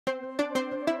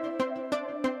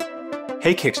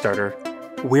Hey Kickstarter,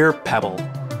 we're Pebble.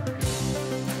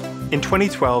 In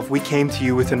 2012, we came to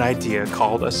you with an idea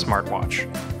called a smartwatch.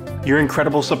 Your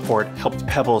incredible support helped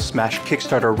Pebble smash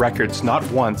Kickstarter records not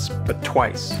once, but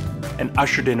twice, and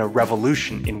ushered in a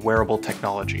revolution in wearable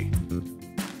technology.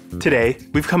 Today,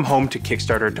 we've come home to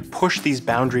Kickstarter to push these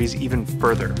boundaries even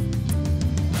further.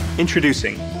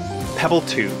 Introducing Pebble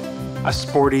 2, a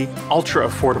sporty,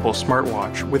 ultra-affordable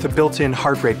smartwatch with a built-in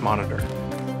heart rate monitor.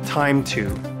 Time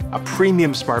 2, a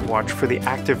premium smartwatch for the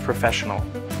active professional.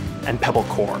 And Pebble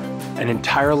Core, an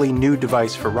entirely new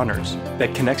device for runners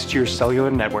that connects to your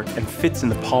cellular network and fits in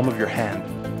the palm of your hand.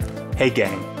 Hey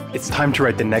gang, it's time to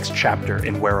write the next chapter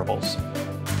in wearables.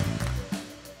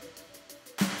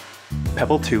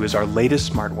 Pebble 2 is our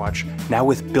latest smartwatch, now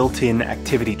with built-in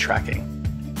activity tracking.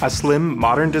 A slim,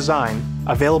 modern design,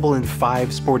 available in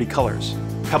 5 sporty colors.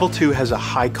 Pebble 2 has a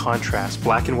high-contrast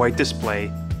black and white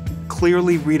display,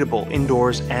 clearly readable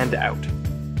indoors and out.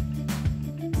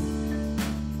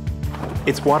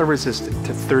 It's water-resistant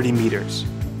to 30 meters.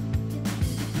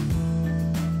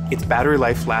 Its battery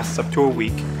life lasts up to a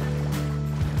week.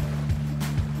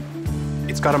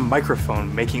 It's got a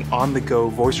microphone making on-the-go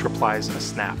voice replies in a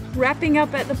snap. Wrapping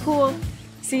up at the pool.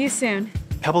 See you soon.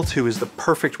 Pebble 2 is the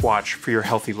perfect watch for your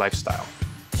healthy lifestyle.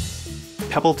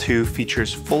 Pebble 2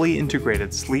 features fully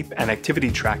integrated sleep and activity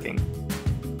tracking,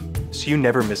 so you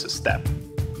never miss a step.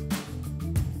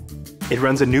 It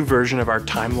runs a new version of our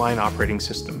Timeline operating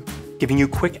system, giving you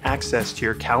quick access to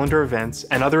your calendar events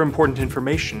and other important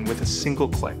information with a single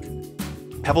click.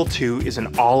 Pebble 2 is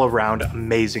an all-around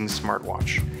amazing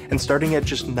smartwatch, and starting at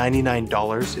just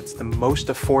 $99, it's the most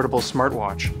affordable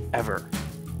smartwatch ever.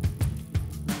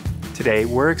 Today,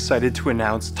 we're excited to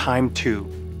announce Time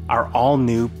 2, our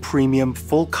all-new premium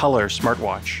full-color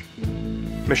smartwatch.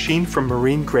 Machined from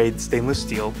marine-grade stainless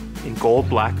steel in gold,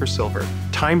 black, or silver,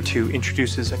 Time 2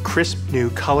 introduces a crisp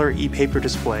new color Epaper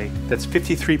display that's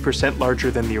 53% larger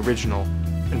than the original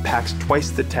and packs twice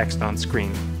the text on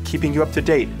screen, keeping you up to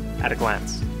date at a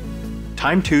glance.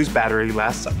 Time 2's battery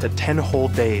lasts up to 10 whole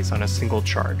days on a single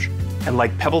charge, and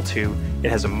like Pebble 2,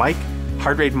 it has a mic,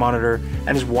 heart rate monitor,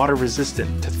 and is water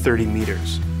resistant to 30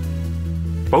 meters.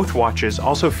 Both watches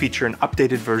also feature an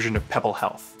updated version of Pebble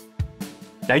Health.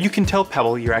 Now you can tell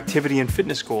Pebble your activity and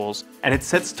fitness goals, and it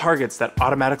sets targets that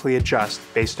automatically adjust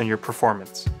based on your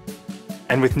performance.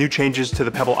 And with new changes to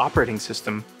the Pebble operating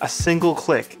system, a single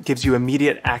click gives you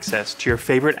immediate access to your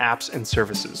favorite apps and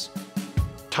services.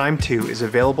 Time 2 is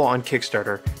available on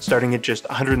Kickstarter, starting at just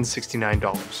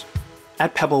 $169.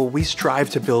 At Pebble, we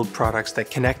strive to build products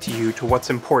that connect you to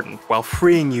what's important while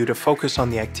freeing you to focus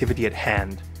on the activity at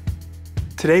hand.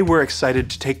 Today, we're excited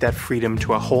to take that freedom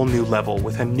to a whole new level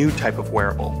with a new type of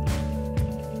wearable.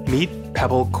 Meet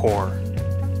Pebble Core.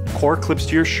 Core clips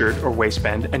to your shirt or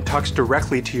waistband and talks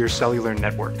directly to your cellular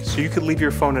network, so you could leave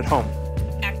your phone at home.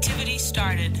 Activity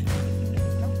started.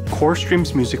 Core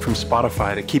streams music from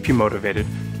Spotify to keep you motivated,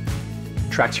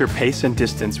 tracks your pace and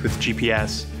distance with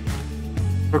GPS,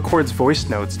 records voice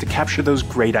notes to capture those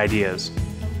great ideas,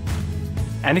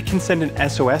 and it can send an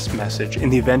SOS message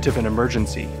in the event of an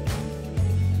emergency.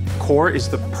 Core is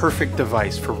the perfect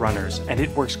device for runners, and it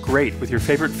works great with your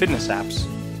favorite fitness apps.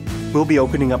 We'll be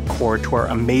opening up Core to our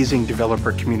amazing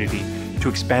developer community to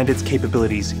expand its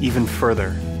capabilities even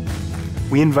further.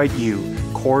 We invite you,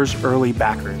 Core's early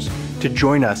backers, to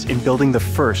join us in building the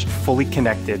first fully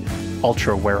connected,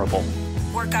 ultra-wearable.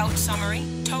 Workout summary,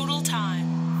 total time.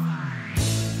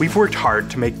 We've worked hard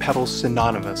to make Pebble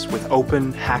synonymous with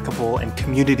open, hackable, and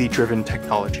community-driven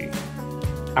technology.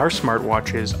 Our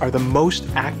smartwatches are the most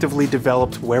actively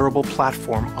developed wearable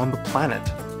platform on the planet.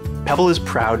 Pebble is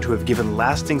proud to have given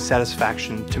lasting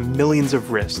satisfaction to millions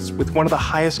of wrists with one of the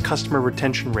highest customer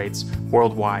retention rates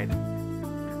worldwide.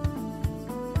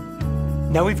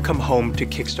 Now we've come home to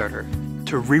Kickstarter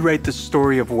to rewrite the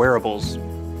story of wearables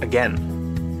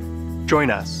again.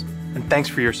 Join us, and thanks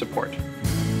for your support.